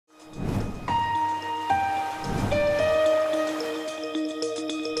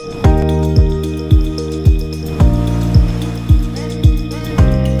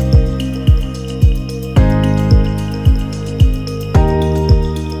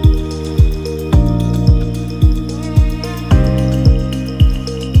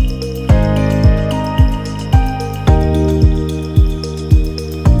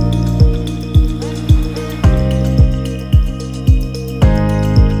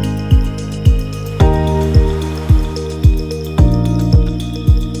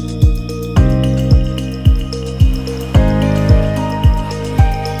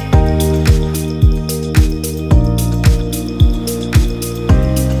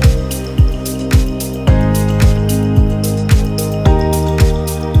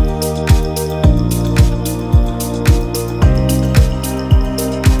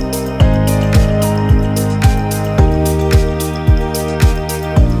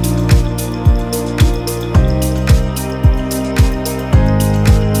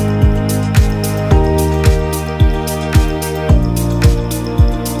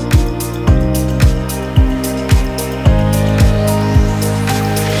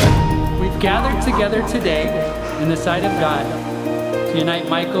gathered together today in the sight of God to unite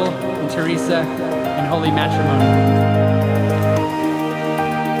Michael and Teresa in holy matrimony.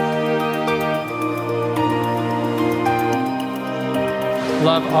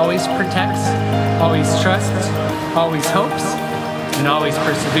 Love always protects, always trusts, always hopes, and always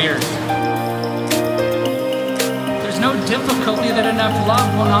perseveres. There's no difficulty that enough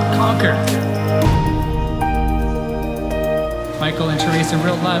love will not conquer. Michael and Teresa,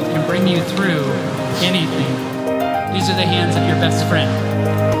 real love can bring you through anything. These are the hands of your best friend.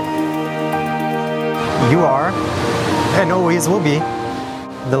 You are, and always will be,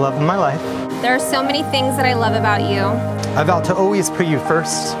 the love of my life. There are so many things that I love about you. I vow to always put you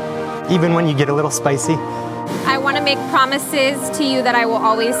first, even when you get a little spicy. I want to make promises to you that I will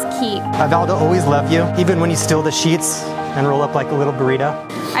always keep. I vow to always love you, even when you steal the sheets and roll up like a little burrito.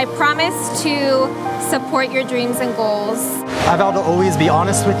 I promise to support your dreams and goals. I vow to always be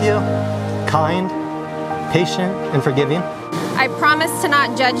honest with you, kind, patient, and forgiving. I promise to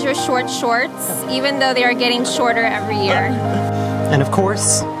not judge your short shorts, even though they are getting shorter every year. And of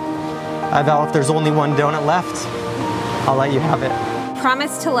course, I vow if there's only one donut left, I'll let you have it.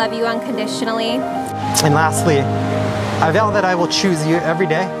 Promise to love you unconditionally. And lastly, I vow that I will choose you every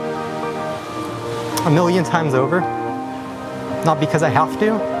day, 1,000,000 times over, not because I have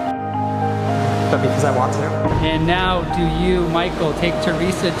to, but because I want to. And now do you, Michael, take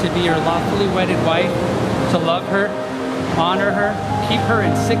Teresa to be your lawfully wedded wife, to love her, honor her, keep her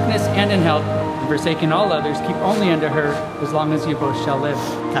in sickness and in health, and forsaking all others, keep only unto her as long as you both shall live.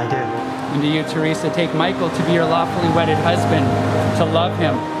 I did. And do you, Teresa, take Michael to be your lawfully wedded husband, to love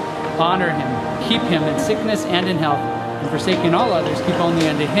him, honor him, keep him in sickness and in health, and forsaking all others, keep only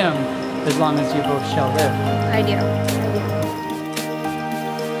unto him as long as you both shall live. I do.